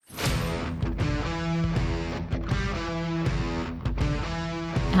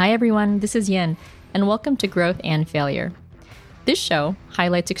Hi everyone, this is Yin, and welcome to Growth and Failure. This show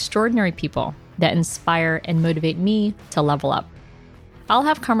highlights extraordinary people that inspire and motivate me to level up. I'll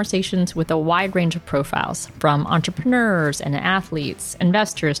have conversations with a wide range of profiles, from entrepreneurs and athletes,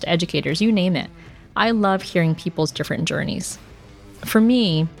 investors to educators, you name it. I love hearing people's different journeys. For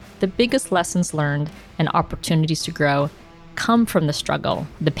me, the biggest lessons learned and opportunities to grow come from the struggle,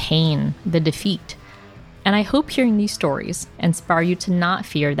 the pain, the defeat. And I hope hearing these stories inspire you to not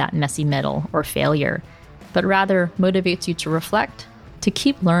fear that messy middle or failure, but rather motivates you to reflect, to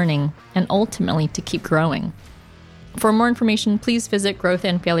keep learning, and ultimately to keep growing. For more information, please visit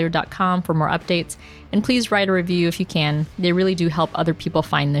growthandfailure.com for more updates, and please write a review if you can. They really do help other people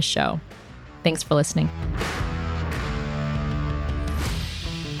find this show. Thanks for listening.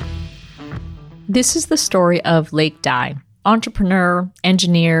 This is the story of Lake Dai, entrepreneur,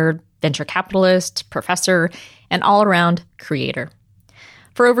 engineer, venture capitalist, professor, and all-around creator.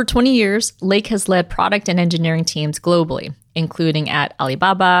 For over 20 years, Lake has led product and engineering teams globally, including at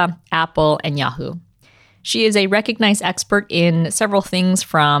Alibaba, Apple, and Yahoo. She is a recognized expert in several things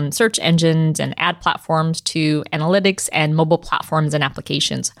from search engines and ad platforms to analytics and mobile platforms and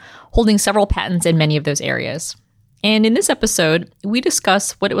applications, holding several patents in many of those areas. And in this episode, we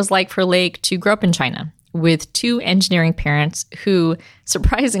discuss what it was like for Lake to grow up in China with two engineering parents who,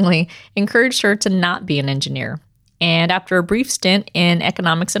 surprisingly, encouraged her to not be an engineer. And after a brief stint in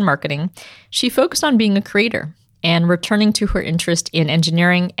economics and marketing, she focused on being a creator and returning to her interest in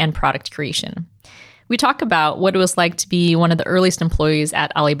engineering and product creation. We talk about what it was like to be one of the earliest employees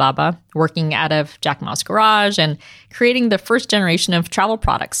at Alibaba, working out of Jack Ma's garage and creating the first generation of travel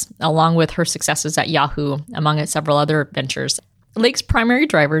products, along with her successes at Yahoo, among several other ventures. Lake's primary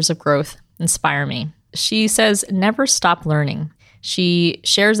drivers of growth inspire me. She says, never stop learning. She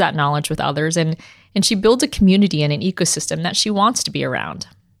shares that knowledge with others, and she builds a community and an ecosystem that she wants to be around.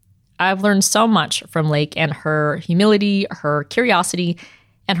 I've learned so much from Lake and her humility, her curiosity,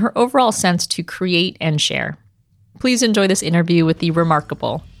 and her overall sense to create and share. Please enjoy this interview with the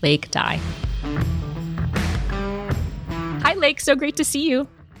remarkable Lake Dai. Hi, Lake. So great to see you.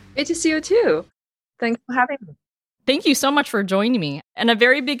 Great to see you too. Thanks for having me. Thank you so much for joining me. And a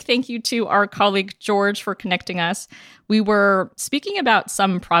very big thank you to our colleague George for connecting us. We were speaking about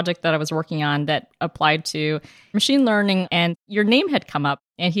some project that I was working on that applied to machine learning, and your name had come up.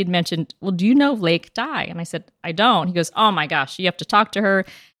 And he'd mentioned, well, do you know Lake Dai? And I said, I don't. He goes, oh my gosh, you have to talk to her.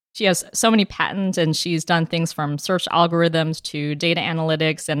 She has so many patents, and she's done things from search algorithms to data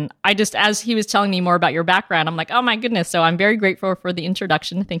analytics. And I just, as he was telling me more about your background, I'm like, oh my goodness. So I'm very grateful for the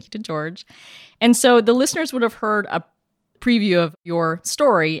introduction. Thank you to George. And so the listeners would have heard a preview of your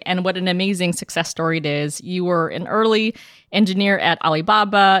story and what an amazing success story it is. You were an early engineer at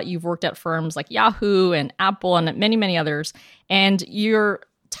Alibaba. You've worked at firms like Yahoo and Apple and many, many others. And your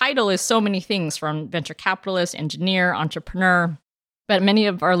title is so many things, from venture capitalist, engineer, entrepreneur. But many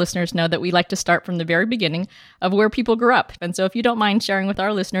of our listeners know that we like to start from the very beginning of where people grew up. And so if you don't mind sharing with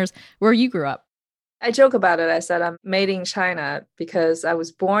our listeners where you grew up. I joke about it. I said I'm made in China because I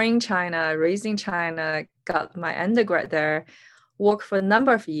was born in China, raised in China, got my undergrad there, worked for a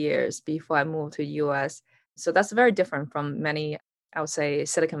number of years before I moved to the US. So that's very different from many, I would say,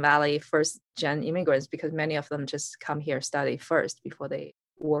 Silicon Valley first-gen immigrants, because many of them just come here, study first before they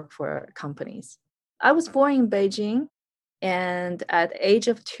work for companies. I was born in Beijing, and at the age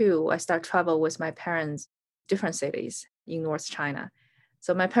of 2, I started travel with my parents, different cities in North China.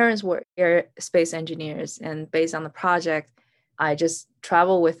 So my parents were aerospace engineers, and based on the project, I just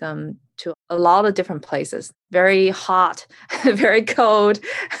traveled with them to a lot of different places. Very hot, very cold,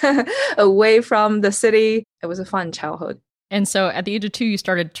 away from the city. It was a fun childhood. And so at the age of 2, you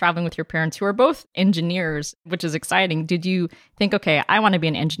started traveling with your parents, who are both engineers, which is exciting. Did you think, okay, I want to be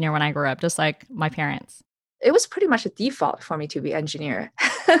an engineer when I grow up, just like my parents? It was pretty much a default for me to be an engineer.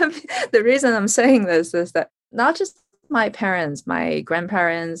 The reason I'm saying this is that not just my parents, my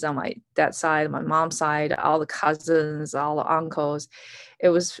grandparents on my dad's side, my mom's side, all the cousins, all the uncles. It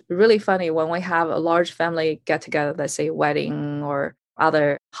was really funny when we have a large family get together, let's say wedding or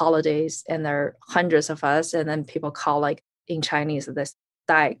other holidays, and there are hundreds of us. And then people call, like in Chinese, this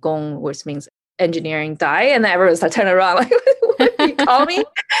Dai Gong, which means engineering Dai. And then everyone's like, turn around, like, what do you call me?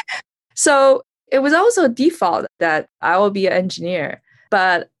 So it was also a default that I will be an engineer.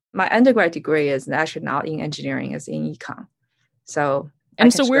 But my undergrad degree is actually not in engineering, it's in econ. So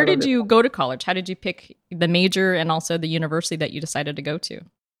where did you go to college? How did you pick the major and also the university that you decided to go to?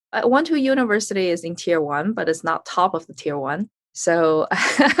 I went to a university is in tier 1, but it's not top of the tier 1. So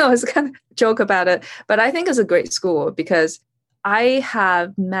I was kind of joke about it, but I think it's a great school because I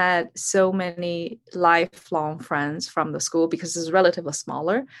have met so many lifelong friends from the school because it's relatively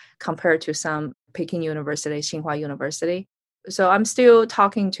smaller compared to some Peking University, Tsinghua University. So I'm still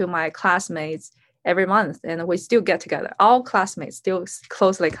talking to my classmates every month and we still get together. All classmates still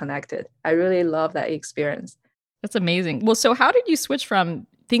closely connected. I really love that experience. That's amazing. Well, so how did you switch from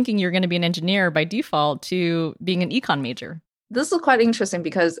thinking you're going to be an engineer by default to being an econ major? This is quite interesting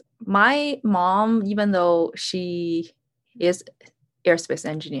because my mom, even though she is aerospace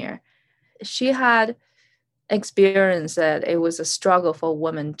engineer, she had experienced that it was a struggle for a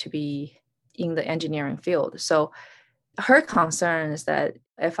woman to be in the engineering field. So her concern is that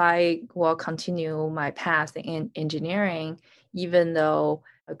if I will continue my path in engineering, even though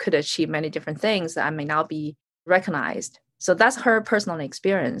I could achieve many different things, I may not be recognized. So that's her personal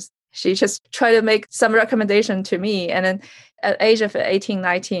experience. She just tried to make some recommendation to me. And then at the age of 18,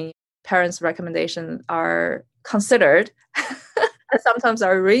 19, parents' recommendations are considered and sometimes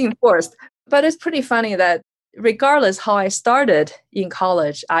are reinforced. But it's pretty funny that regardless how I started in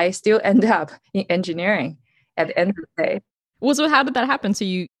college, I still end up in engineering at the end of the day. Well, so how did that happen? So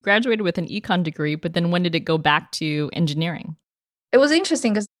you graduated with an econ degree, but then when did it go back to engineering? It was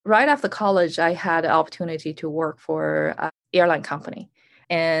interesting because right after college, I had an opportunity to work for an airline company.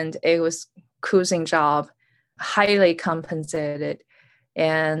 And it was cruising job, highly compensated.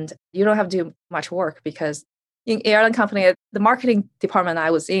 And you don't have to do much work because in airline company, the marketing department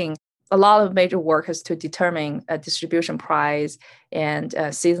I was in, a lot of major work is to determine a distribution price and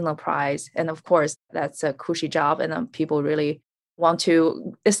a seasonal price. And of course, that's a cushy job. And people really want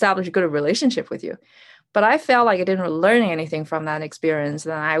to establish a good relationship with you. But I felt like I didn't really learn anything from that experience.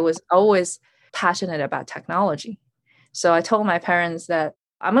 And I was always passionate about technology. So I told my parents that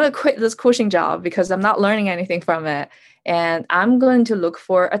I'm going to quit this coaching job because I'm not learning anything from it. And I'm going to look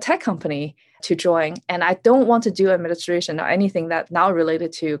for a tech company to join. And I don't want to do administration or anything that's not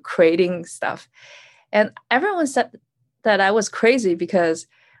related to creating stuff. And everyone said that I was crazy because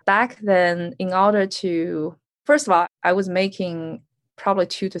back then, in order to, first of all, I was making probably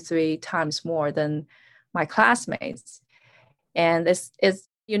 2 to 3 times more than my classmates. And it's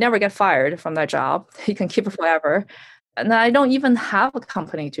you never get fired from that job. You can keep it forever. And I don't even have a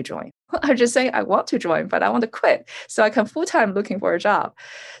company to join. I just say I want to join, but I want to quit. So I can full-time looking for a job.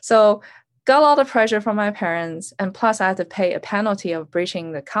 So got a lot of pressure from my parents. And plus I had to pay a penalty of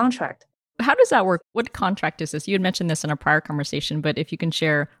breaching the contract. How does that work? What contract is this? You had mentioned this in a prior conversation, but if you can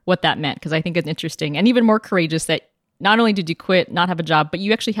share what that meant, because I think it's interesting and even more courageous that not only did you quit, not have a job, but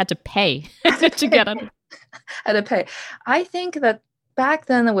you actually had to pay to get on. Had to pay. I think that back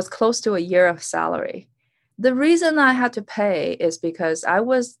then it was close to a year of salary. The reason I had to pay is because I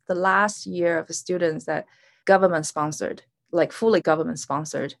was the last year of the students that government sponsored, like fully government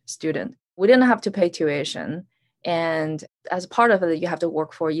sponsored student. We didn't have to pay tuition. And as part of it, you have to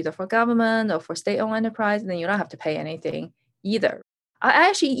work for either for government or for state-owned enterprise, and then you don't have to pay anything either. I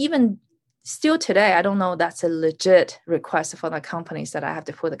actually even still today, I don't know that's a legit request for the companies that I have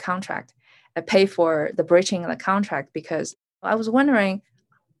to put the contract. I pay for the breaching of the contract because I was wondering,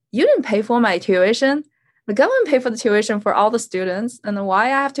 you didn't pay for my tuition. The government paid for the tuition for all the students, and then why I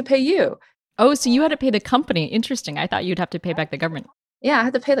have to pay you? Oh, so you had to pay the company. Interesting. I thought you'd have to pay back the government. Yeah, I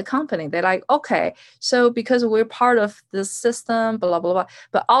had to pay the company. They're like, okay, so because we're part of this system, blah, blah, blah.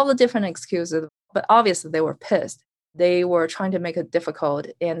 But all the different excuses, but obviously they were pissed. They were trying to make it difficult.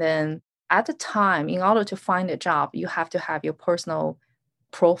 And then at the time, in order to find a job, you have to have your personal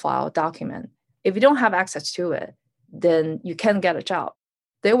profile document. If you don't have access to it, then you can't get a job.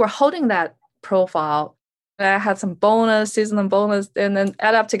 They were holding that profile. I had some bonus, seasonal bonus, and then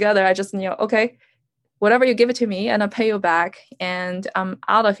add up together. I just, okay, whatever you give it to me and I'll pay you back and I'm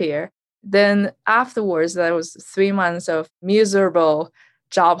out of here. Then afterwards, there was 3 months of miserable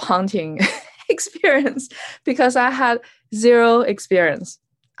job hunting experience because I had zero experience.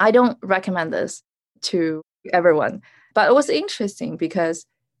 I don't recommend this to everyone, but it was interesting because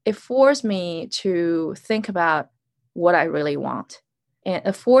it forced me to think about what I really want. And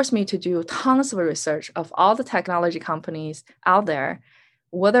it forced me to do tons of research of all the technology companies out there,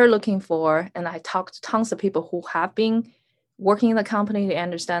 what they're looking for. And I talked to tons of people who have been working in the company to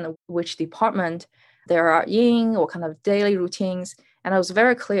understand which department they are in, what kind of daily routines. And I was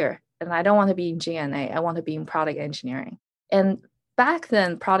very clear. And I don't want to be in G&A. I want to be in product engineering. And back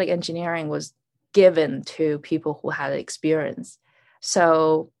then, product engineering was given to people who had experience.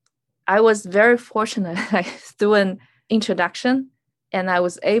 So I was very fortunate through an introduction, and I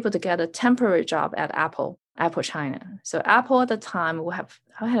was able to get a temporary job at Apple China. So Apple at the time,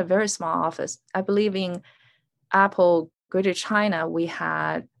 I had a very small office. I believe in Apple Greater China, we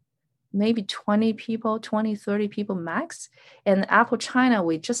had maybe 20 people, 20, 30 people max. And Apple China,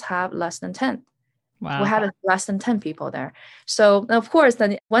 we just have less than 10. Wow. We had less than 10 people there. So of course,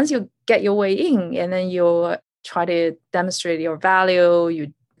 then once you get your way in and then you try to demonstrate your value,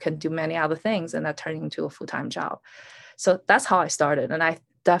 you can do many other things and that turned into a full-time job. So that's how I started. And I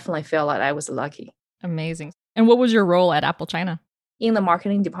definitely feel like I was lucky. Amazing. And what was your role at Apple China? In the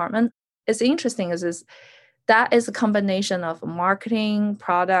marketing department. It's interesting is that is a combination of marketing,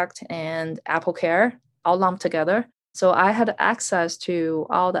 product, and Apple Care all lumped together. So I had access to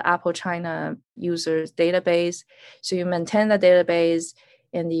all the Apple China users database. So you maintain the database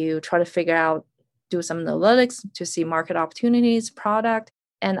and you try to figure out, do some analytics to see market opportunities, product.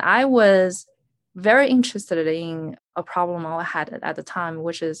 And I was very interested in a problem I had at the time,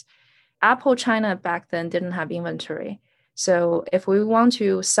 which is Apple China back then didn't have inventory. So if we want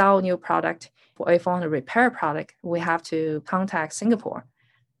to sell a new product, or if we want to repair a product, we have to contact Singapore.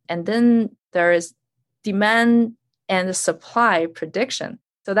 And then there is demand and supply prediction.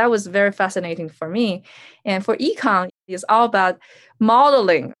 So that was very fascinating for me. And for econ, it's all about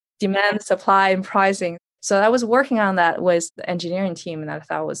modeling demand, supply, and pricing. So I was working on that with the engineering team, and I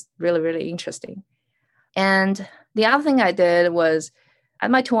thought was really, really interesting. And the other thing I did was,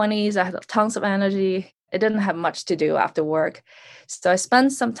 at my 20s, I had tons of energy. I didn't have much to do after work. So I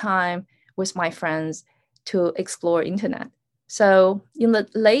spent some time with my friends to explore internet. So in the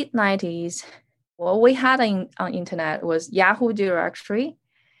late 90s, what we had on internet was Yahoo directory,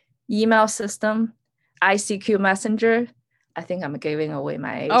 email system, ICQ messenger. I think I'm giving away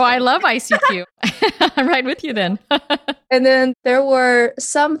my age. Oh, I love ICQ. I'm right with you then. And then there were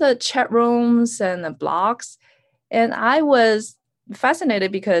some of the chat rooms and the blogs. And I was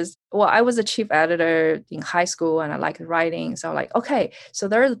fascinated because, well, I was a chief editor in high school and I liked writing. So like, okay, so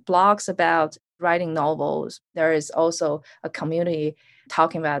there's blogs about writing novels. There is also a community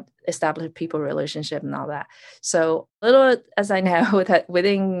talking about established people relationship and all that. So little as I know that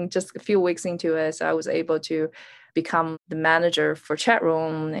within just a few weeks into it, so I was able to become the manager for chat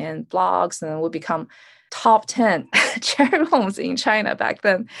room and blogs, and would become top 10 chat rooms in China back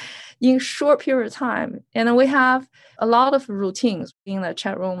then in short period of time. And we have a lot of routines in the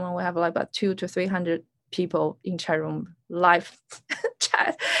chat room, and we have like about 200 to 300 people in chat room live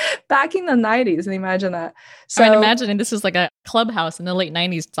chat back in the 90s. Imagine that. So I'm imagining this is like a clubhouse in the late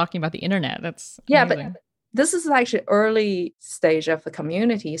 90s talking about the internet. That's amazing. Yeah, but this is actually early stage of the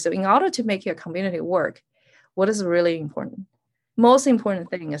community. So in order to make your community work, what is really important? Most important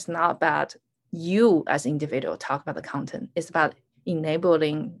thing is not about you as an individual talk about the content. It's about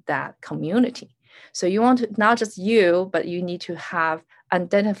enabling that community. So you want to not just you, but you need to have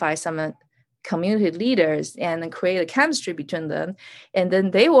identify some community leaders and create a chemistry between them. And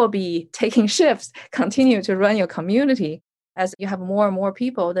then they will be taking shifts, continue to run your community. As you have more and more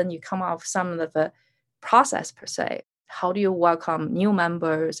people, then you come up with some of the process per se. How do you welcome new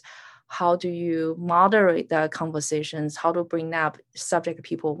members? How do you moderate the conversations? How to bring up subject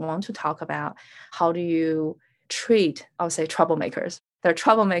people want to talk about? How do you treat, I would say, troublemakers? There are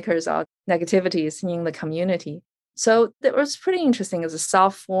troublemakers or negativities in the community. So it was pretty interesting. It's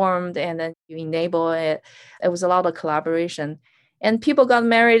self-formed, and then you enable it. It was a lot of collaboration. And people got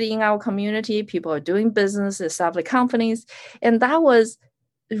married in our community. People are doing business, established companies. And that was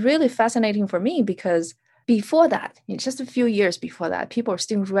really fascinating for me because before that, just a few years before that, people are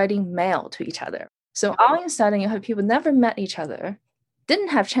still writing mail to each other. So all of a sudden, you have people never met each other, didn't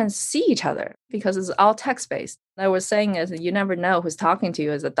have chance to see each other because it's all text-based. I was saying is you never know who's talking to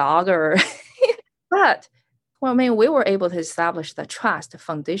you as a dog or... But, well, I mean, we were able to establish the trust, the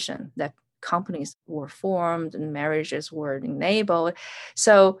foundation that companies were formed and marriages were enabled.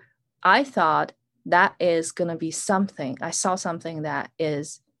 So I thought that is going to be something. I saw something that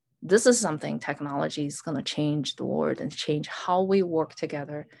is... This is something technology is going to change the world and change how we work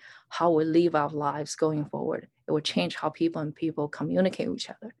together, how we live our lives going forward. It will change how people communicate with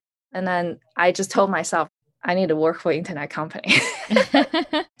each other. And then I just told myself, I need to work for an internet company.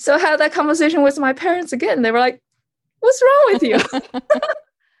 So I had that conversation with my parents again. They were like, what's wrong with you?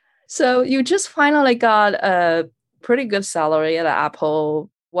 So you just finally got a pretty good salary at Apple,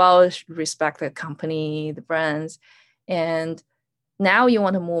 well-respected company, the brands, and now you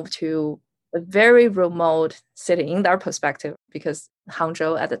want to move to a very remote city in their perspective, because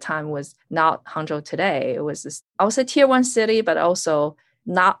Hangzhou at the time was not Hangzhou today. It was this, I would say, tier 1 city, but also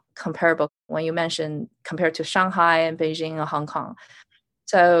not comparable when you mention compared to Shanghai and Beijing or Hong Kong.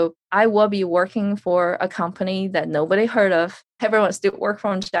 So I will be working for a company that nobody heard of. Everyone still work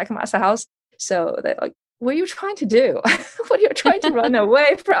from Jack Ma's house. So they're like, what are you trying to do? What are you trying to run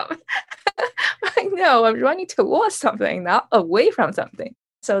away from? I know, I'm running towards something, not away from something.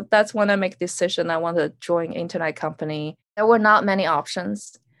 So that's when I make decision. I want to join internet company. There were not many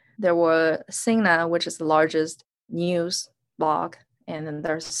options. There were Sina, which is the largest news blog. And then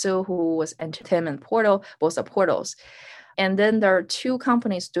there's Su, who was entertainment portal, both are portals. And then there are two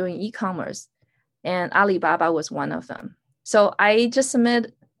companies doing e-commerce, and Alibaba was one of them. So I just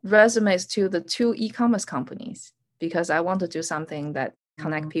submit resumes to the two e-commerce companies because I want to do something that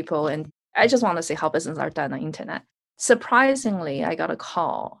connect people. And I just want to see how business are done on the internet. Surprisingly, I got a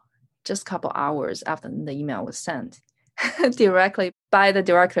call just a couple hours after the email was sent directly by the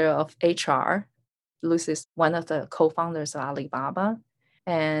director of HR. Lucy is one of the co-founders of Alibaba.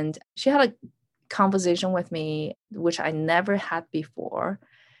 And she had a conversation with me, which I never had before.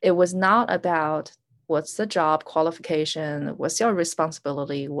 It was not about what's the job qualification, what's your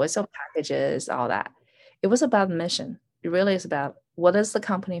responsibility, what's your packages, all that. It was about mission. It really is about what is the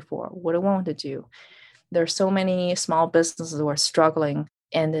company for? What do we want to do? There are so many small businesses who are struggling,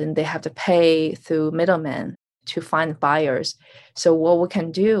 and then they have to pay through middlemen to find buyers. So what we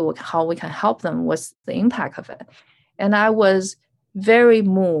can do, how we can help them, what's the impact of it? And I was very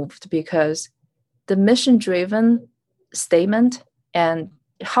moved because the mission-driven statement and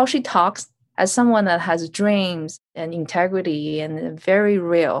how she talks as someone that has dreams and integrity and very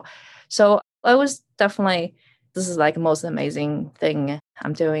real. So I was definitely, this is like the most amazing thing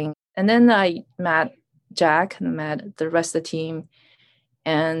I'm doing. And then I met Jack and met the rest of the team.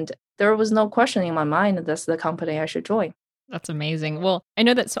 And there was no question in my mind that that's the company I should join. That's amazing. Well, I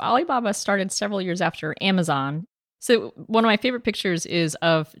know that so Alibaba started several years after Amazon. So one of my favorite pictures is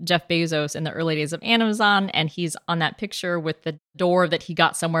of Jeff Bezos in the early days of Amazon, and he's on that picture with the door that he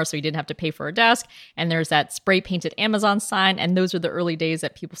got somewhere so he didn't have to pay for a desk. And there's that spray painted Amazon sign. And those were the early days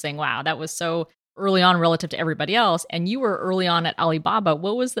that people saying, wow, that was so early on relative to everybody else. And you were early on at Alibaba.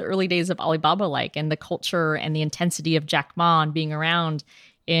 What was the early days of Alibaba like, and the culture and the intensity of Jack Ma being around?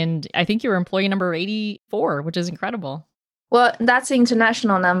 And I think you were employee number 84, which is incredible. Well, that's the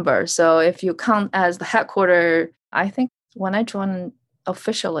international number. So if you count as the headquarters, I think when I joined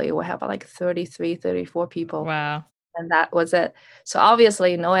officially, we have like 33, 34 people. Wow. And that was it. So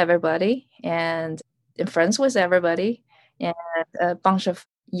obviously, know everybody and friends with everybody, and a bunch of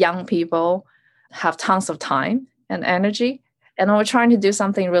young people have tons of time and energy. And we're trying to do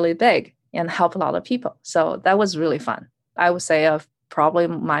something really big and help a lot of people. So that was really fun. I would say of probably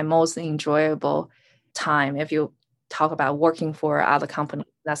my most enjoyable time. If you talk about working for other companies,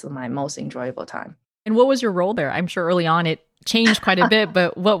 that's my most enjoyable time. And what was your role there? I'm sure early on it changed quite a bit,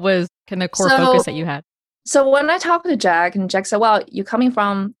 but what was kind of core focus that you had? So when I talked to Jack, and Jack said, well, you're coming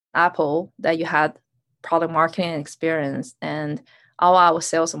from Apple, that you had product marketing experience, and all our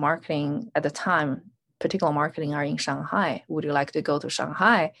sales and marketing at the time, particular marketing, are in Shanghai. Would you like to go to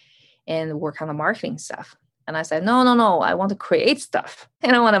Shanghai and work on the marketing stuff? And I said, no, I want to create stuff.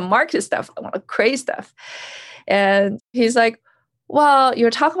 And I want to market stuff. I want to create stuff. And he's like, well,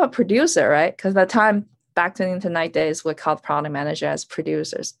 you're talking about producer, right? Because that time, back to the internet days, we called product manager as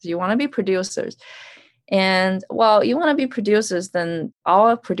producers. Do you want to be producers? And well, you want to be producers, then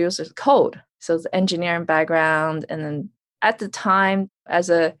all producers code. So it's engineering background. And then at the time, as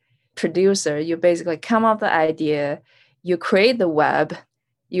a producer, you basically come up with the idea, you create the web,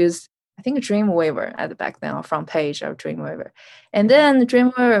 use, I think, Dreamweaver at the back then, or front page of Dreamweaver. And then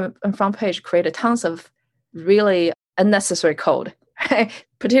Dreamweaver and front page created tons of really unnecessary code,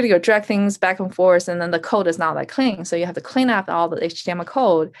 particularly drag things back and forth, and then the code is not that clean. So you have to clean up all the HTML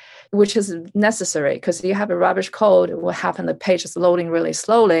code, which is necessary because you have a rubbish code. It will happen, the page is loading really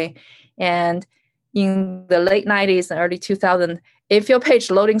slowly. And in the late 90s and early 2000s, if your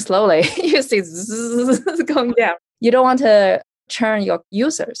page loading slowly, you see zzz going down. You don't want to churn your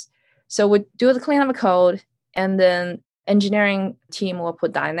users. So we do the cleanup of code, and then engineering team will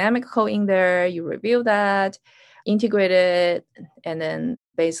put dynamic code in there. You review that, integrate it, and then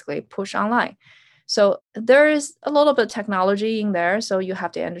basically push online. So there is a little bit of technology in there, so you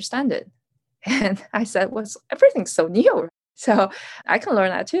have to understand it. And I said, well, everything's so new. So I can learn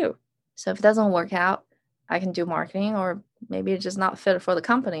that too. So if it doesn't work out, I can do marketing, or maybe it's just not fit for the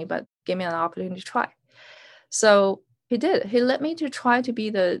company, but give me an opportunity to try. So he did. He let me to try to be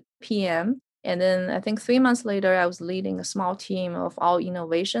the PM. And then I think 3 months later, I was leading a small team of all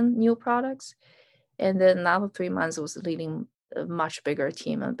innovation, new products. And then another 3 months, I was leading a much bigger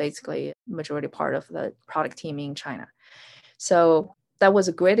team, and basically majority part of the product team in China. So that was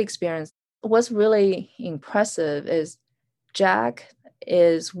a great experience. What's really impressive is Jack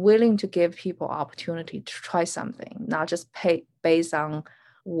is willing to give people opportunity to try something, not just pay based on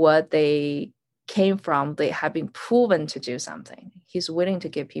what they came from. They have been proven to do something. He's willing to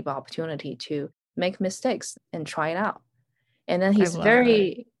give people opportunity to make mistakes and try it out. And then I he's love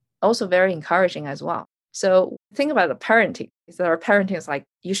that. also very encouraging as well. So think about the parenting. So our parenting is like,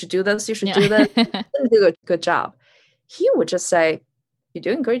 you should do this, you should do that, Yeah. do a good job. He would just say, you're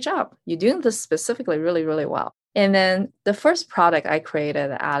doing a great job. You're doing this specifically really, really well. And then the first product I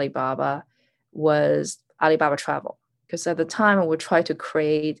created at Alibaba was Alibaba Travel. Because at the time, we tried to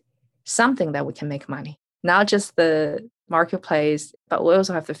create something that we can make money, not just the marketplace, but we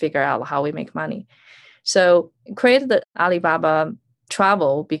also have to figure out how we make money. So created the Alibaba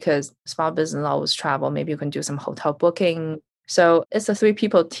Travel because small business always travel. Maybe you can do some hotel booking. So it's a 3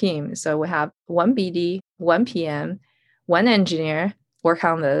 people team. So we have one BD, one PM, one engineer work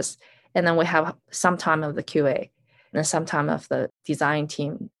on this. And then we have some time of the QA and some time of the design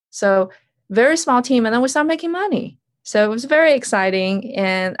team. So very small team. And then we start making money. So it was very exciting.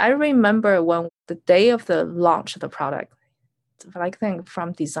 And I remember when the day of the launch of the product, I think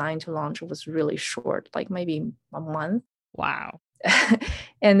from design to launch was really short, like maybe a month. Wow.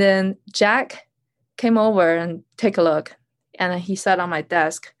 And then Jack came over and take a look. And he sat on my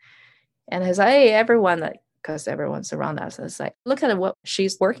desk and he's like, hey, everyone, because everyone's around us, it's like, look at what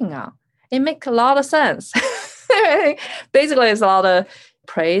she's working on. It makes a lot of sense. Basically, it's a lot of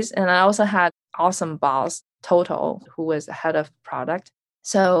praise. And I also had awesome boss, Total, who was the head of product.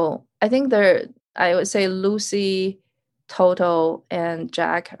 So I think I would say Lucy, Total, and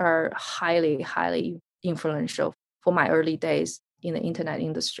Jack are highly, highly influential for my early days in the internet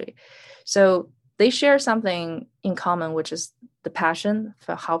industry. So they share something in common, which is the passion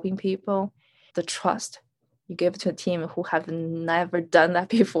for helping people, the trust you give to a team who have never done that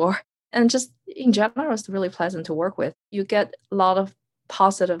before. And just in general, it's really pleasant to work with. You get a lot of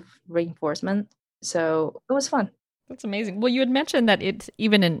positive reinforcement. So it was fun. That's amazing. Well, you had mentioned that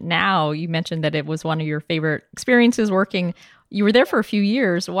now, you mentioned that it was one of your favorite experiences working. You were there for a few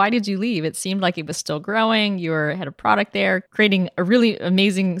years. Why did you leave? It seemed like it was still growing. You were head of product there, creating a really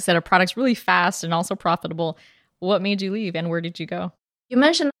amazing set of products really fast and also profitable. What made you leave and where did you go? You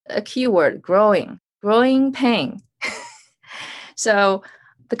mentioned a keyword, growing pain. So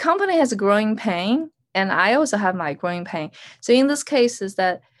the company has a growing pain, and I also have my growing pain. So in this case is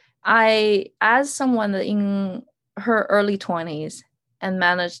that as someone in her early 20s and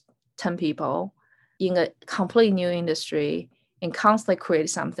managed 10 people in a completely new industry and constantly create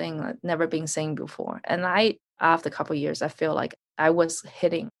something that never been seen before. And after a couple of years, I feel like I was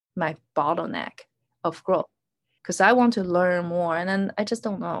hitting my bottleneck of growth because I want to learn more. And then I just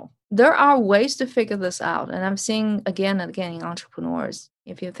don't know. There are ways to figure this out. And I'm seeing again and again in entrepreneurs.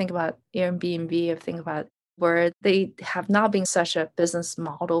 If you think about Airbnb, if you think about where they have not been such a business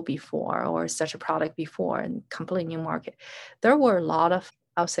model before or such a product before and completely new market, there were a lot of,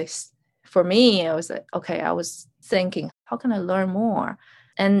 I would say, for me, I was like, okay, I was thinking, how can I learn more?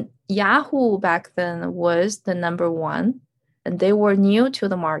 And Yahoo back then was the number one, and they were new to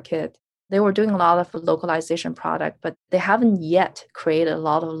the market. They were doing a lot of localization product, but they haven't yet created a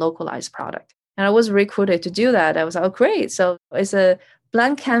lot of localized product. And I was recruited to do that. I was like, oh, great. So it's a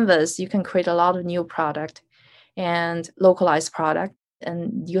blank canvas. You can create a lot of new product and localized product.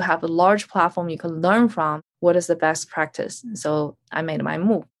 And you have a large platform you can learn from what is the best practice. So I made my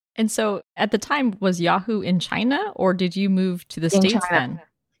move. And so at the time, was Yahoo in China or did you move to the In States China. then?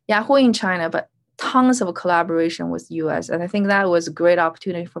 Yahoo in China, but tons of collaboration with US. And I think that was a great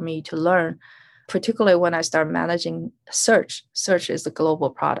opportunity for me to learn, particularly when I started managing search. Search is a global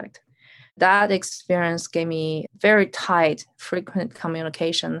product. That experience gave me very tight, frequent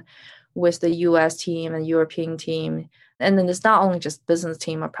communication with the US team and European team. And then it's not only just business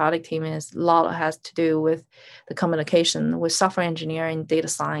team or product team, it's a lot has to do with the communication with software engineering, data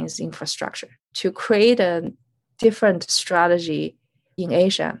science, infrastructure to create a different strategy in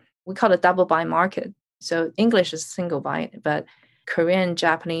Asia. We call it double buy market. So English is single buy, but Korean,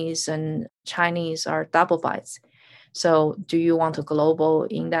 Japanese, and Chinese are double buys. So do you want a global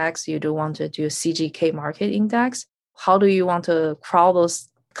index? You do want to do a CGK market index? How do you want to crawl those?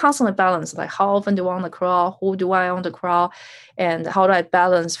 Constantly balance, like how often do I want to crawl? Who do I want to crawl? And how do I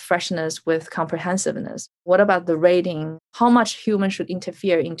balance freshness with comprehensiveness? What about the rating? How much humans should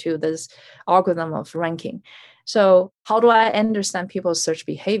interfere into this algorithm of ranking? So how do I understand people's search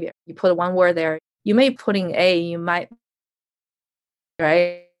behavior? You put one word there, you may put in A, you might,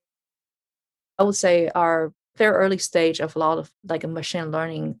 right? I would say our very early stage of a lot of like machine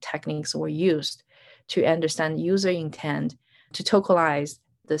learning techniques were used to understand user intent, to tokenize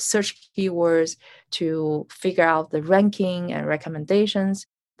the search keywords, to figure out the ranking and recommendations.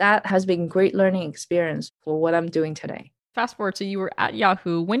 That has been great learning experience for what I'm doing today. Fast forward, so you were at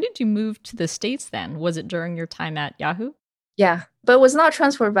Yahoo. When did you move to the States then? Was it during your time at Yahoo? Yeah, but it was not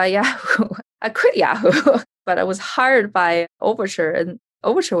transferred by Yahoo. I quit Yahoo. but I was hired by Overture, and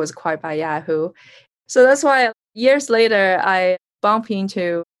Overture was acquired by Yahoo. So that's why years later, I bumped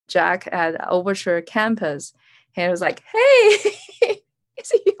into Jack at Overture campus. And I was like, hey,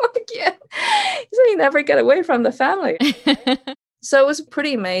 is it you again? So you never get away from the family. So it was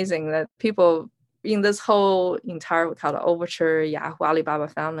pretty amazing that people in this whole entire, we call it Overture, Yahoo, Alibaba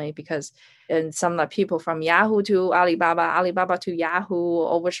family, because and some of the people from Yahoo to Alibaba, Alibaba to Yahoo,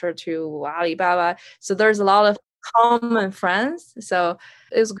 Overture to Alibaba. So there's a lot of common friends. So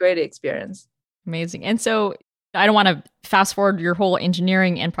it was a great experience. Amazing. And so I don't want to fast forward your whole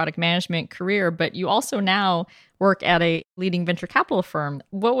engineering and product management career, but you also now work at a leading venture capital firm.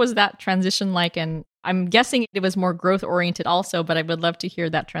 What was that transition like? And I'm guessing it was more growth oriented also, but I would love to hear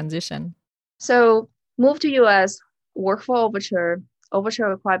that transition. So moved to US, work for Overture.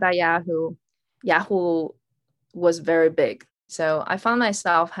 Overture acquired by Yahoo. Yahoo was very big. So I found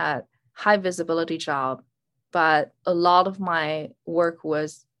myself had high visibility job, but a lot of my work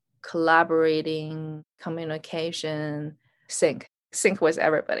was collaborating, communication, sync with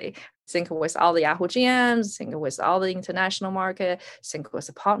everybody, sync with all the Yahoo GMs, sync with all the international market, sync with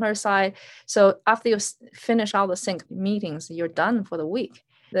the partner side. So after you finish all the sync meetings, you're done for the week.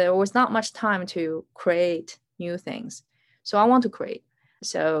 There was not much time to create new things. So I want to create.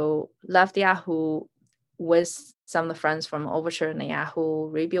 So left Yahoo with some of the friends from Overture and Yahoo,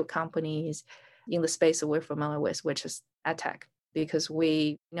 rebuilt companies in the space that we're familiar with, which is ad tech, because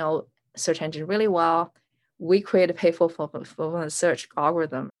we know search engine really well. We create a pay for search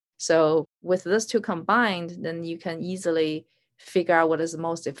algorithm. So with those two combined, then you can easily figure out what is the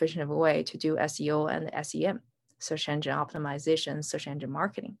most efficient way to do SEO and SEM, search engine optimization, search engine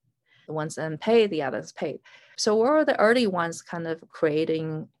marketing. The ones unpaid, the others paid. So we're the early ones kind of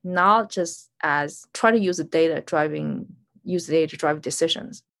creating, not just as try to use the data to drive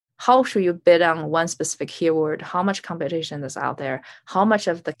decisions. How should you bid on one specific keyword? How much competition is out there? How much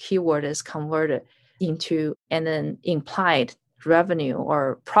of the keyword is converted into and then implied revenue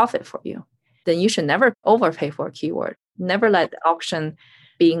or profit for you? Then you should never overpay for a keyword. Never let the auction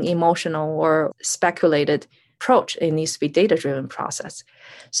being emotional or speculated approach. It needs to be data-driven process.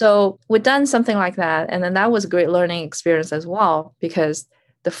 So we've done something like that. And then that was a great learning experience as well, because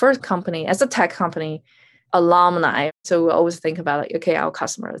the first company, as a tech company, alumni. So we always think about like, okay, our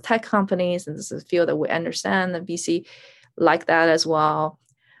customers are tech companies, and this is a field that we understand, the VC like that as well.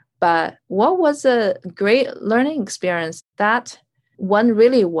 But what was a great learning experience that went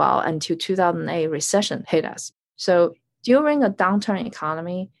really well until 2008 recession hit us. So during a downturn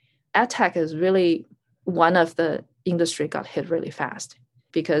economy, ad tech is really one of the industry got hit really fast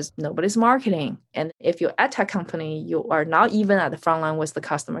because nobody's marketing. And if you're ad tech company, you are not even at the front line with the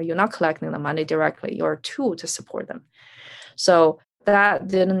customer. You're not collecting the money directly. You're a tool to support them. So that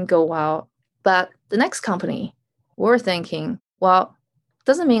didn't go well. But the next company, we're thinking, well,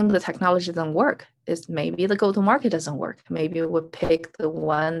 doesn't mean the technology doesn't work. It's maybe the go-to-market doesn't work. Maybe we pick the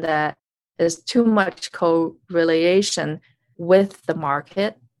one that is too much correlation with the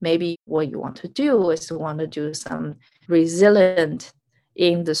market. Maybe what you want to do is you want to do some resilient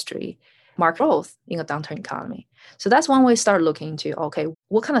industry market growth in a downturn economy. So that's when we start looking into, okay,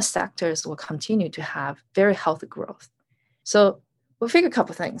 what kind of sectors will continue to have very healthy growth? So we'll figure a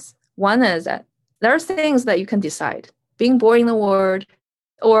couple of things. One is that there are things that you can decide. Being born in the world,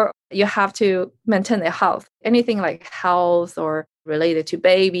 or you have to maintain their health. Anything like health or related to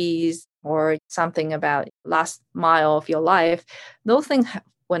babies or something about last mile of your life, those things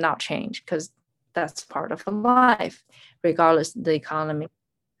will not change because that's part of life, regardless of the economy.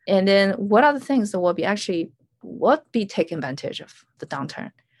 And then what are the things that will be taken advantage of the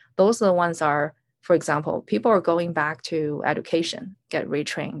downturn? Those are the ones are, for example, people are going back to education, get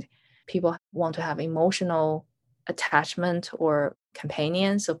retrained. People want to have emotional attachment or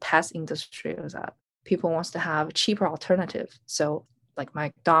companion. So past industry was up. People wants to have cheaper alternative. So like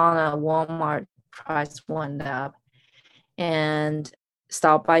McDonald's, Walmart price went up and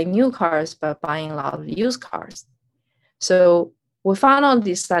stop buying new cars, but buying a lot of used cars. So we finally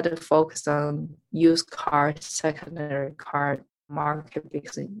decided to focus on used car, secondary car market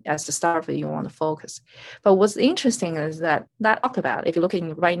because as the start of it, you want to focus. But what's interesting is that talked about, if you're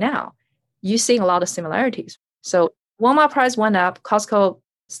looking right now, you're seeing a lot of similarities. So Walmart price went up, Costco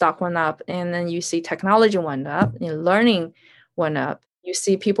stock went up, and then you see technology went up, learning went up. You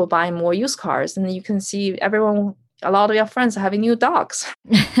see people buying more used cars, and you can see a lot of your friends are having new dogs.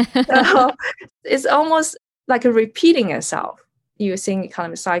 So it's almost like a repeating itself. You're seeing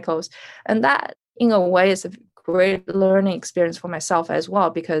economic cycles. And that, in a way, is a great learning experience for myself as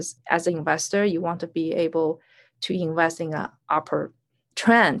well, because as an investor, you want to be able to invest in an upper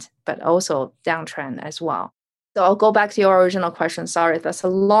trend, but also downtrend as well. So I'll go back to your original question. Sorry, that's a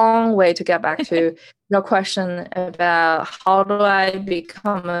long way to get back to your question about how do I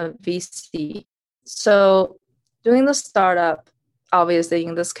become a VC. So doing the startup, obviously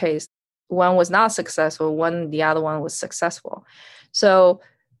in this case, one was not successful, the other one was successful. So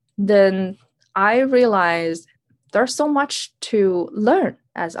then I realized there's so much to learn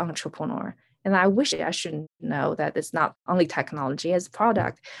as an entrepreneur. And I wish I should know that it's not only technology, it's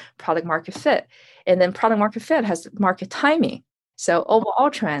product market fit. And then product market fit has market timing. So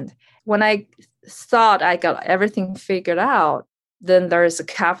overall trend, when I thought I got everything figured out, then there's a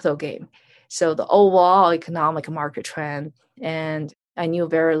capital game. So the overall economic market trend, and I knew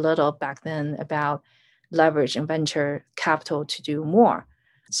very little back then about leverage and venture capital to do more.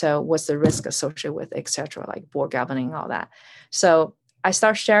 So what's the risk associated with, et cetera, like board governing, all that. So I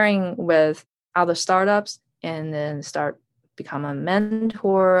start sharing with other startups and then start become a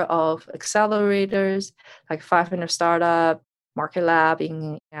mentor of accelerators like 500 Startup, Market Lab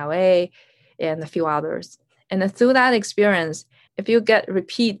in LA, and a few others. And then through that experience, if you get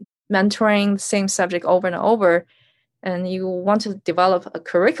repeat mentoring the same subject over and over, and you want to develop a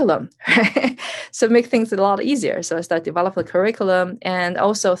curriculum, right? So make things a lot easier. So I started developing a curriculum, and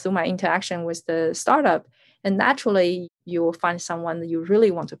also through my interaction with the startup, and naturally you will find someone that you really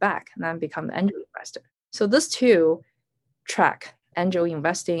want to back and then become an angel investor. So these two track, angel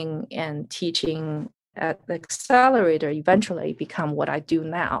investing and teaching at the accelerator, eventually become what I do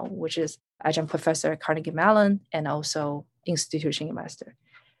now, which is adjunct professor at Carnegie Mellon and also institution investor.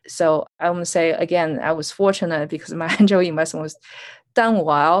 So I want to say, again, I was fortunate because my angel investment was done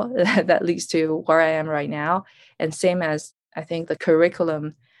well. That leads to where I am right now. And same as I think the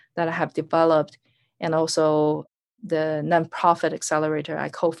curriculum that I have developed and also the nonprofit accelerator I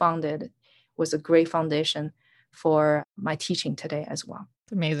co-founded was a great foundation for my teaching today as well.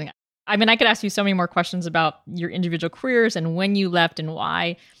 It's amazing. I mean, I could ask you so many more questions about your individual careers and when you left and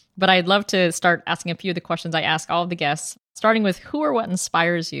why, but I'd love to start asking a few of the questions I ask all of the guests, starting with who or what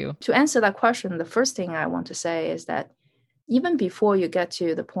inspires you? To answer that question, the first thing I want to say is that even before you get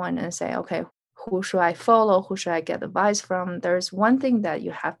to the point and say, okay, who should I follow? Who should I get advice from? There's one thing that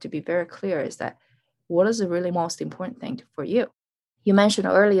you have to be very clear is that what is the really most important thing for you? You mentioned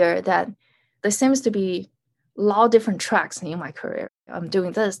earlier that there seems to be a lot of different tracks in my career. I'm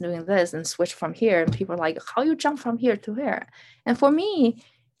doing this, and switch from here. And people are like, how you jump from here to here? And for me,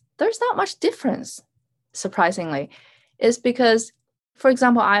 there's not much difference, surprisingly. It's because, for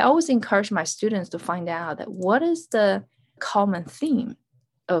example, I always encourage my students to find out that what is the common theme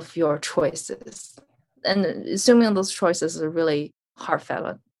of your choices. And assuming those choices are really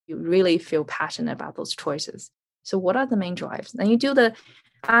heartfelt, you really feel passionate about those choices. So what are the main drives? And you do the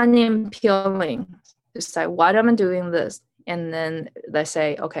onion peeling to say, why am I doing this? And then they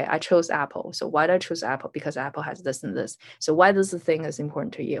say, okay, I chose Apple. So why did I choose Apple? Because Apple has this and this. So why does the thing is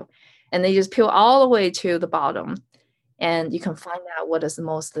important to you? And they just peel all the way to the bottom. And you can find out what is the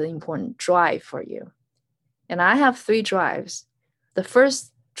most important drive for you. And I have 3 drives. The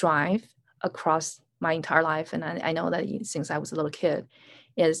first drive across my entire life, and I know that since I was a little kid,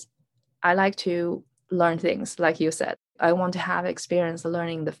 is I like to learn things, like you said. I want to have experience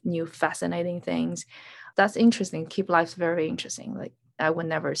learning the new fascinating things. That's interesting. Keep life very interesting. Like I would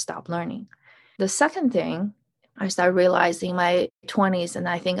never stop learning. The second thing I started realizing in my 20s, and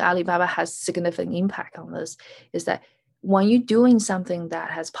I think Alibaba has significant impact on this, is that when you're doing something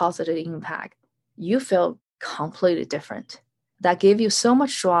that has positive impact, you feel completely different. That give you so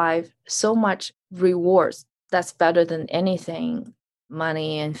much drive, so much rewards. That's better than anything,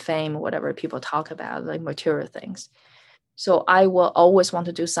 money and fame, whatever people talk about, like material things. So I will always want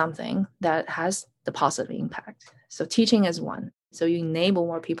to do something that has the positive impact. So teaching is one. So you enable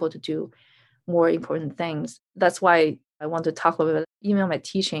more people to do more important things. That's why I want to talk a little bit, even my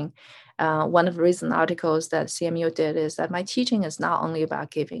teaching. One of the recent articles that CMU did is that my teaching is not only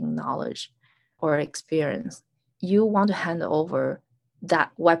about giving knowledge or experience. You want to hand over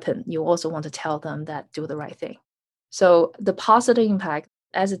that weapon. You also want to tell them that do the right thing. So the positive impact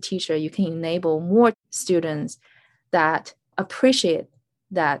as a teacher, you can enable more students that appreciate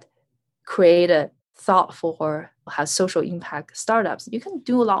that, create a thoughtful or has social impact startups. You can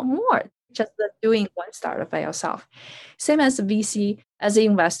do a lot more just doing one startup by yourself. Same as a VC, as an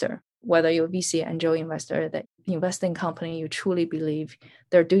investor, whether you're a VC angel investor, that invest in company you truly believe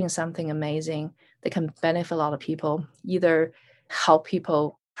they're doing something amazing, they can benefit a lot of people, either help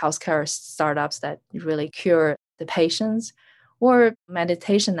people, healthcare startups that really cure the patients, or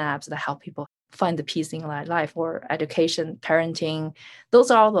meditation apps that help people find the peace in life, or education, parenting.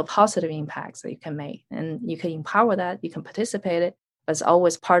 Those are all the positive impacts that you can make, and you can empower that, you can participate it. It's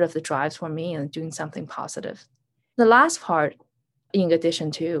always part of the drives for me and doing something positive. The last part, in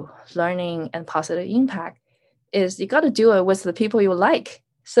addition to learning and positive impact, is you got to do it with the people you like.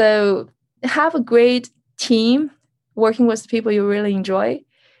 So have a great team working with people you really enjoy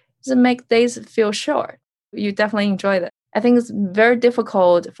to make days feel short. You definitely enjoy that. I think it's very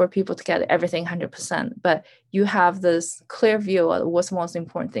difficult for people to get everything 100%, but you have this clear view of what's the most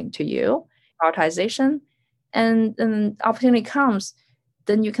important thing to you, prioritization, and then opportunity comes,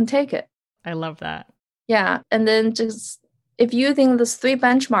 then you can take it. I love that. Yeah. And then just if you think this 3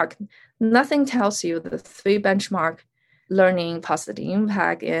 benchmark, nothing tells you the 3 benchmark learning, positive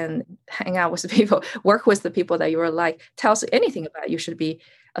impact, and hang out with the people, work with the people that you are like, tells you anything about it. You should be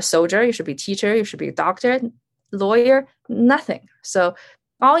a soldier, you should be a teacher, you should be a doctor, lawyer, nothing. So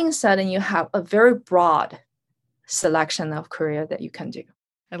all of a sudden you have a very broad selection of career that you can do.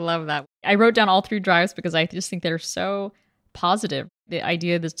 I love that. I wrote down all 3 drives because I just think they're so positive. The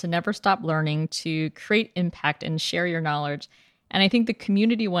idea is to never stop learning, to create impact and share your knowledge. And I think the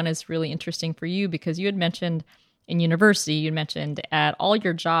community one is really interesting for you because you had mentioned in university, you mentioned at all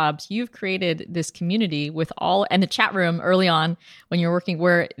your jobs, you've created this community with all, and the chat room early on when you're working,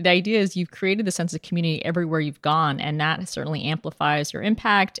 where the idea is you've created the sense of community everywhere you've gone. And that certainly amplifies your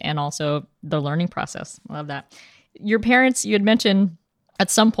impact and also the learning process. I love that. Your parents, you had mentioned at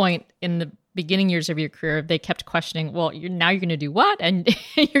some point in the beginning years of your career, they kept questioning, well, you're going to do what? And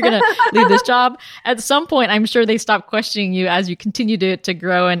you're going to leave this job. At some point, I'm sure they stopped questioning you as you continue to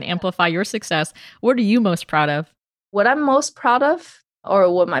grow and amplify your success. What are you most proud of? What I'm most proud of, or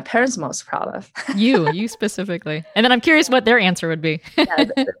what my parents are most proud of? You specifically. And then I'm curious what their answer would be. Yeah,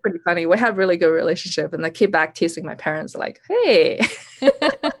 that's pretty funny. We have a really good relationship, and I keep back teasing my parents like, hey.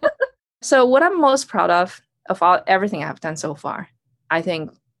 So what I'm most proud of everything I've done so far, I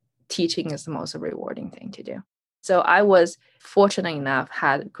think teaching is the most rewarding thing to do. So I was fortunate enough,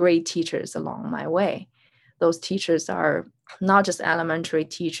 had great teachers along my way. Those teachers are not just elementary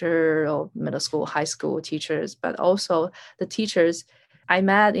teacher or middle school, high school teachers, but also the teachers I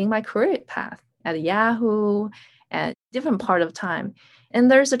met in my career path at Yahoo at different part of time. And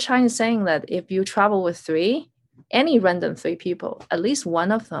there's a Chinese saying that if you travel with 3, any random 3 people, at least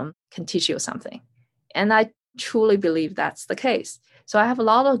one of them can teach you something. And I truly believe that's the case. So I have a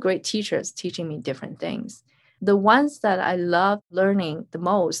lot of great teachers teaching me different things. The ones that I love learning the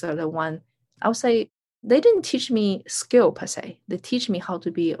most are the one, I would say, they didn't teach me skill per se. They teach me how to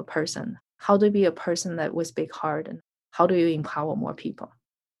be a person, how to be a person that with big heart, and how do you empower more people.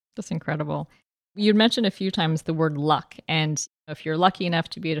 That's incredible. You mentioned a few times the word luck. And if you're lucky enough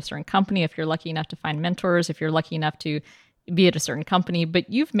to be at a certain company, if you're lucky enough to find mentors, if you're lucky enough to be at a certain company, but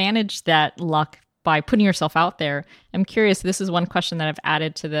you've managed that luck by putting yourself out there. I'm curious, this is one question that I've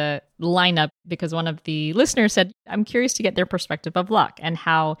added to the lineup because one of the listeners said, I'm curious to get their perspective of luck and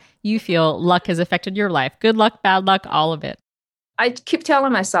how you feel luck has affected your life. Good luck, bad luck, all of it. I keep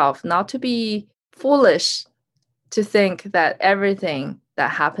telling myself not to be foolish to think that everything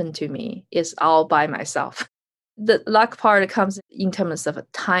that happened to me is all by myself. The luck part comes in terms of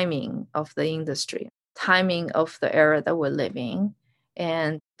timing of the industry, timing of the era that we're living,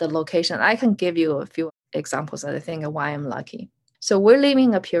 and the location. I can give you a few examples that I think of why I'm lucky. So we're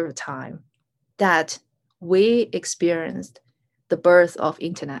living a period of time that we experienced the birth of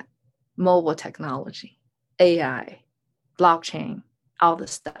internet, mobile technology, AI, blockchain, all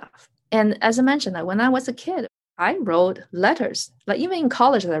this stuff. And as I mentioned, when I was a kid, I wrote letters. Like even in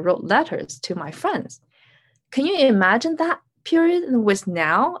college, I wrote letters to my friends. Can you imagine that period with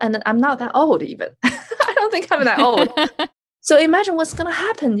now? And I'm not that old even. I don't think I'm that old. So imagine what's going to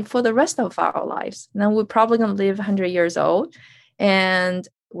happen for the rest of our lives. Now we're probably going to live 100 years old, and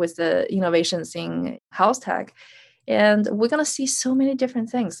with the innovations in health tech, and we're going to see so many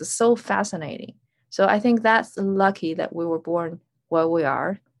different things. It's so fascinating. So I think that's lucky that we were born where we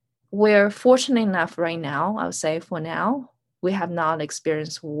are. We're fortunate enough right now, I would say for now, we have not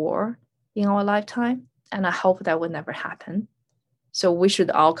experienced war in our lifetime, and I hope that will never happen. So we should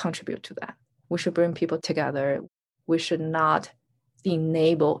all contribute to that. We should bring people together. We should not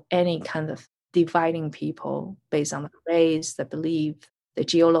enable any kind of dividing people based on the race, the belief, the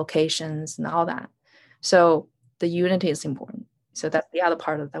geolocations, and all that. So the unity is important. So that's the other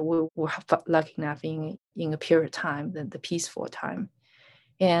part of that. We were lucky enough in a period of time, the peaceful time.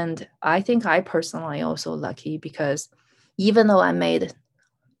 And I think I personally also lucky because even though I made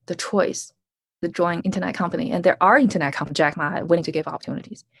the choice to join internet company, and there are internet companies, Jack Ma, willing to give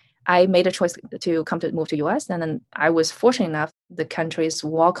opportunities, I made a choice to move to US, and then I was fortunate enough the country is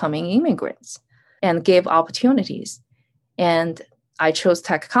welcoming immigrants and gave opportunities. And I chose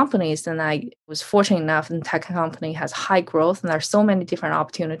tech companies, and I was fortunate enough, and tech company has high growth and there's so many different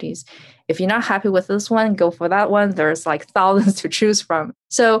opportunities. If you're not happy with this one, go for that one. There's like thousands to choose from.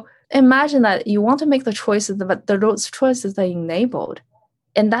 So imagine that you want to make the choices, but those choices are enabled.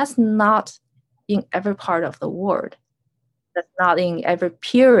 And that's not in every part of the world. That's not in every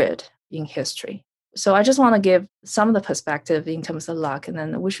period in history. So I just want to give some of the perspective in terms of luck, and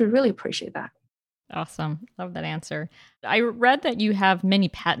then we should really appreciate that. Awesome. Love that answer. I read that you have many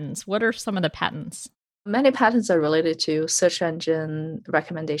patents. What are some of the patents? Many patents are related to search engine,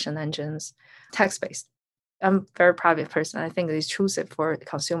 recommendation engines, text-based. I'm a very private person. I think it's intrusive for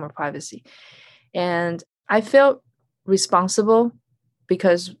consumer privacy. And I feel responsible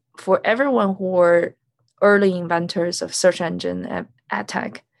because for everyone who were early inventors of search engine and ad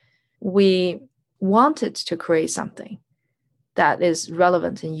tech, we wanted to create something that is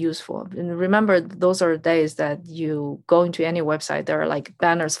relevant and useful. And remember, those are days that you go into any website, there are like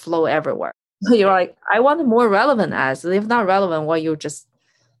banners flow everywhere. You're like, I want more relevant ads. If not relevant, well, you're just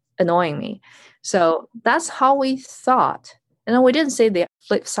annoying me. So that's how we thought. And then we didn't say the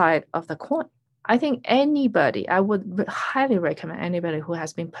flip side of the coin. I think anybody, I would highly recommend anybody who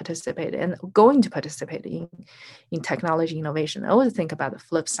has been participating and going to participate in technology innovation, always think about the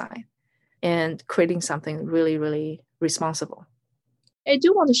flip side and creating something really, really responsible. I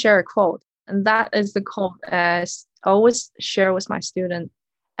do want to share a quote, and that is the quote as I always share with my student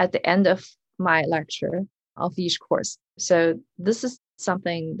at the end of my lecture of each course. So this is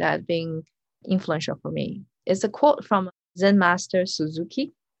something that being influential for me. It's a quote from Zen Master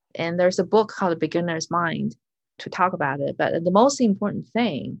Suzuki, and there's a book called The Beginner's Mind to talk about it. But the most important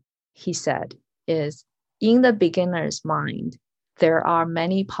thing, he said, is in the beginner's mind, there are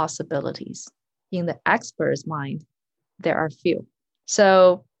many possibilities. In the expert's mind, there are few.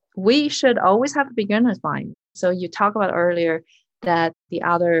 So we should always have a beginner's mind. So you talked about earlier that the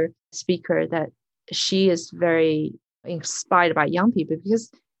other speaker, that she is very inspired by young people,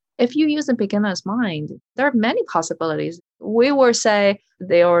 because if you use a beginner's mind, there are many possibilities. They were saying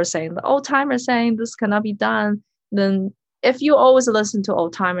the old timers saying this cannot be done. Then if you always listen to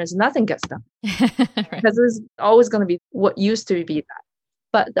old timers, nothing gets done. Right. Because it's always going to be what used to be that.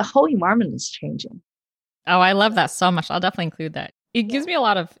 But the whole environment is changing. Oh, I love that so much. I'll definitely include that. It gives me a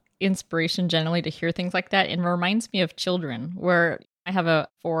lot of inspiration generally to hear things like that, and reminds me of children, where I have a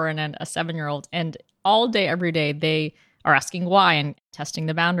 4 and a 7-year-old, and all day, every day, they are asking why and testing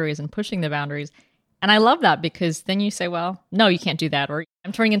the boundaries and pushing the boundaries. And I love that, because then you say, well, no, you can't do that. Or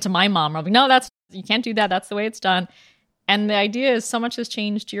I'm turning into my mom. I'll be, no, you can't do that. That's the way it's done. And the idea is so much has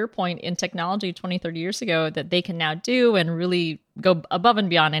changed, to your point, in technology 20, 30 years ago, that they can now do and really go above and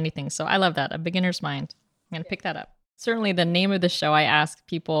beyond anything. So I love that. A beginner's mind. I'm going to pick that up. Certainly the name of the show, I ask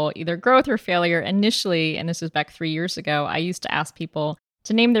people either growth or failure. Initially, and this was back 3 years ago, I used to ask people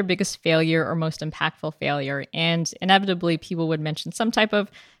to name their biggest failure or most impactful failure. And inevitably, people would mention some type of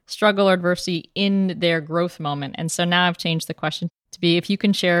struggle or adversity in their growth moment. And so now I've changed the question to be, if you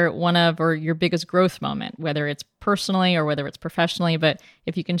can share one of or your biggest growth moment, whether it's personally or whether it's professionally, but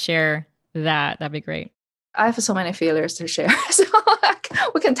if you can share that, that'd be great. I have so many failures to share. So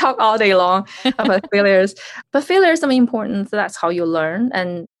we can talk all day long about failures. But failures are important. So that's how you learn.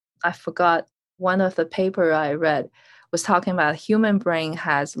 And I forgot, one of the paper I read was talking about human brain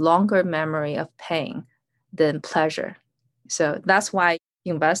has longer memory of pain than pleasure. So that's why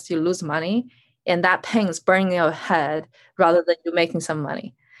you invest, you lose money, and that pain is burning your head rather than you making some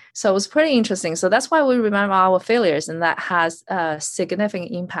money. So it was pretty interesting. So that's why we remember our failures, and that has a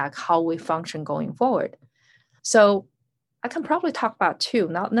significant impact how we function going forward. So I can probably talk about two,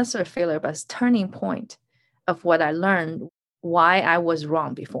 not necessarily failure, but turning point of what I learned, why I was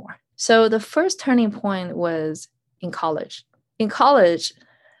wrong before. So the first turning point was in college. In college,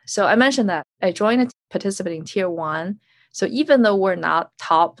 so I mentioned that I joined participating tier 1. So even though we're not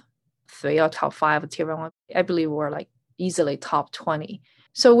top 3 or top 5 of tier 1, I believe we're like easily top 20.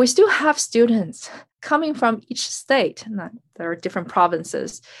 So we still have students coming from each state. There are different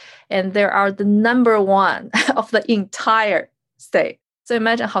provinces, and there are the number 1 of the entire state. So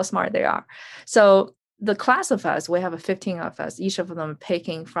imagine how smart they are. So the class of us, we have 15 of us, each of them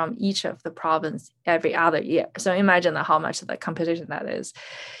picking from each of the province every other year. So imagine how much of the competition that is.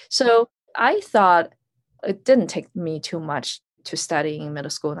 So I thought it didn't take me too much to study in middle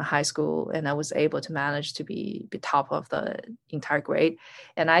school and high school, and I was able to manage to be top of the entire grade.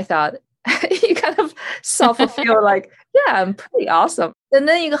 And I thought, you kind of self-fulfill like, yeah, I'm pretty awesome. And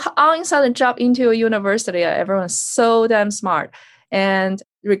then you all of a sudden jump into a university, everyone's so damn smart. And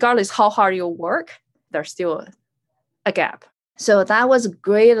regardless how hard you work, there's still a gap. So that was a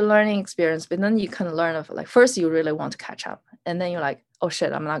great learning experience. But then you kind of learn of like, first you really want to catch up. And then you're like, oh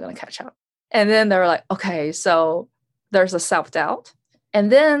shit, I'm not going to catch up. And then they're like, okay, so there's a self-doubt.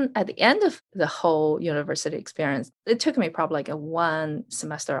 And then at the end of the whole university experience, it took me probably like a 1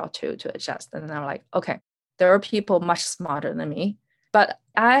 semester or 2 to adjust. And then I'm like, okay, there are people much smarter than me, but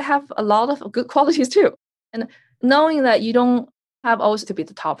I have a lot of good qualities too. And knowing that you don't have always to be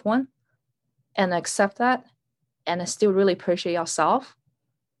the top one and accept that and still really appreciate yourself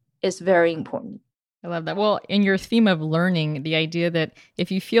is very important. I love that. Well, in your theme of learning, the idea that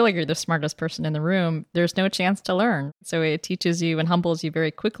if you feel like you're the smartest person in the room, there's no chance to learn. So it teaches you and humbles you very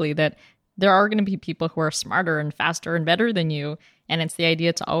quickly that there are going to be people who are smarter and faster and better than you. And it's the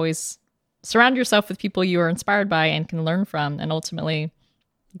idea to always surround yourself with people you are inspired by and can learn from and ultimately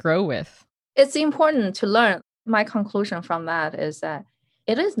grow with. It's important to learn. My conclusion from that is that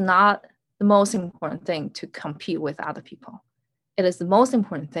it is not the most important thing to compete with other people. It is the most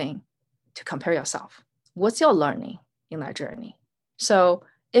important thing to compare yourself. What's your learning in that journey? So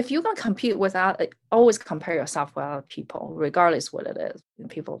if you're going to compete without, always compare yourself with other people, regardless what it is.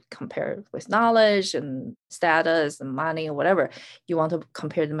 People compare with knowledge and status and money or whatever. You want to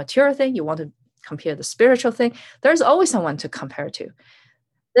compare the material thing. You want to compare the spiritual thing. There's always someone to compare to.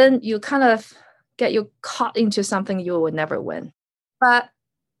 Then you kind of get you caught into something you will never win. But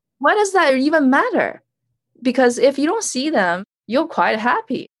why does that even matter? Because if you don't see them, you're quite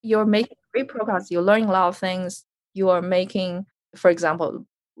happy. You're making great progress. You're learning a lot of things. You are making, for example,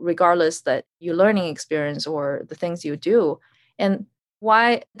 regardless that your learning experience or the things you do. And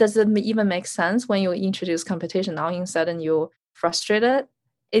why does it even make sense when you introduce competition? All of a sudden you're frustrated.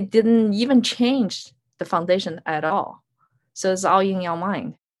 It didn't even change the foundation at all. So it's all in your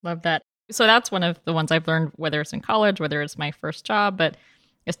mind. Love that. So that's one of the ones I've learned, whether it's in college, whether it's my first job, but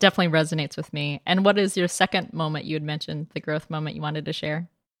it definitely resonates with me. And what is your second moment you had mentioned, the growth moment you wanted to share?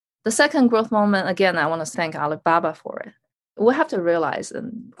 The second growth moment, again, I want to thank Alibaba for it. We have to realize,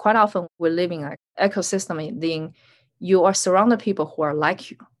 and quite often we're living an ecosystem in you are surrounded people who are like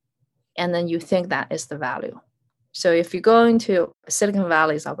you, and then you think that is the value. So if you go into Silicon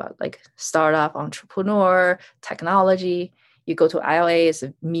Valley, it's about like startup, entrepreneur, technology. You go to LA, it's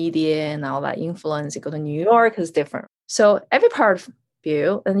media and all that influence. You go to New York, it's different. So every part of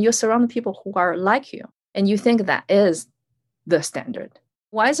you, and you're surrounded people who are like you, and you think that is the standard.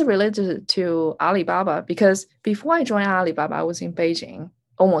 Why is it related to Alibaba? Because before I joined Alibaba, I was in Beijing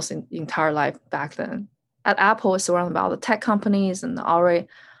almost in entire life back then. At Apple, it's surrounded by all the tech companies and already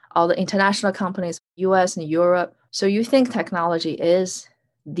all the international companies, US and Europe. So you think technology is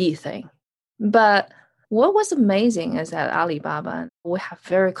the thing. But what was amazing is that Alibaba, we have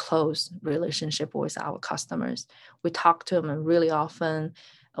very close relationship with our customers. We talk to them really often.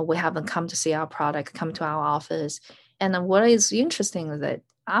 We have them come to see our product, come to our office. And then what is interesting is that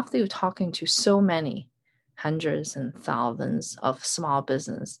after you're talking to so many hundreds and thousands of small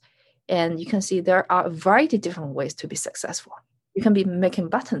business, and you can see there are a variety of different ways to be successful. You can be making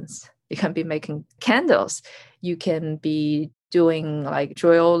buttons. You can be making candles. You can be doing like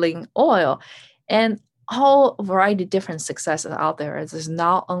drilling oil. And whole variety of different successes out there. There's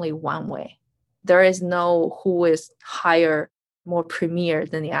not only one way. There is no who is higher, more premier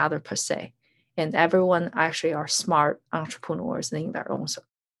than the other per se. And everyone actually are smart entrepreneurs in their own. So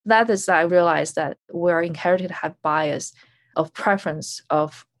that is, I realized that we're inherited to have bias of preference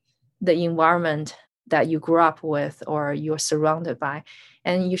of the environment that you grew up with or you're surrounded by.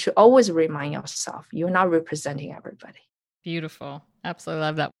 And you should always remind yourself, you're not representing everybody. Beautiful. Absolutely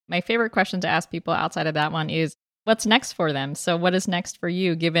love that. My favorite question to ask people outside of that one is, what's next for them? So what is next for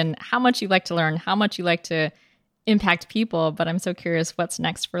you, given how much you like to learn, how much you like to impact people? But I'm so curious, what's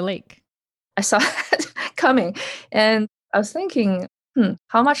next for Lake? I saw it coming and I was thinking,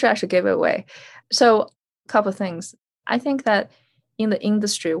 how much I should give away? So a couple of things. I think that in the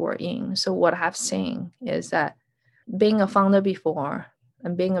industry we're in, so what I've seen is that being a founder before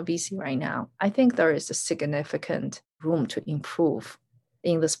and being a VC right now, I think there is a significant room to improve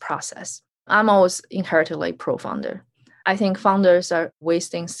in this process. I'm always inherently pro-founder. I think founders are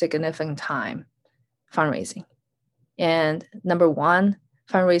wasting significant time fundraising. And number one,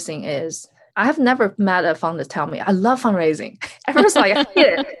 fundraising is, I have never met a founder tell me, I love fundraising. Everyone's like, I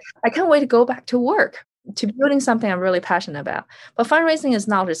hate it. I can't wait to go back to work, to building something I'm really passionate about. But fundraising is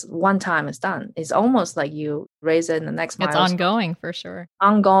not just one time it's done. It's almost like you raise it in the next milestone. It's ongoing for sure.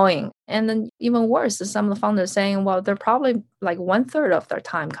 Ongoing. And then even worse is some of the founders saying, well, they're probably like 1/3 of their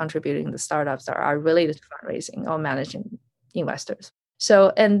time contributing to startups that are related to fundraising or managing investors.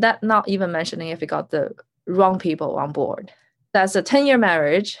 So, and that not even mentioning if you got the wrong people on board. That's a 10-year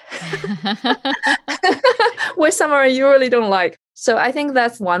marriage with someone you really don't like. So I think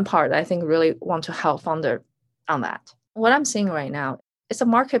that's one part I think really want to help founder on that. What I'm seeing right now, it's a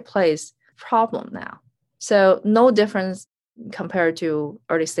marketplace problem now. So no difference compared to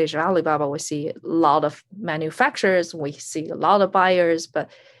early stage of Alibaba. We see a lot of manufacturers, we see a lot of buyers, but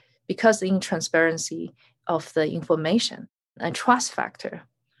because in transparency of the information and trust factor,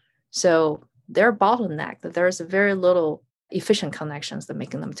 so they're bottlenecked, that there's very little efficient connections that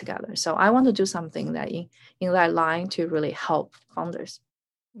making them together. So I want to do something that in that line to really help founders.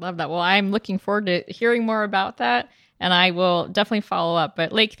 Love that. Well, I'm looking forward to hearing more about that, and I will definitely follow up.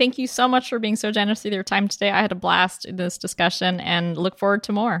 But Lake, thank you so much for being so generous with your time today. I had a blast in this discussion and look forward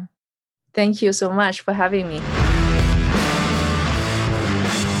to more. Thank you so much for having me.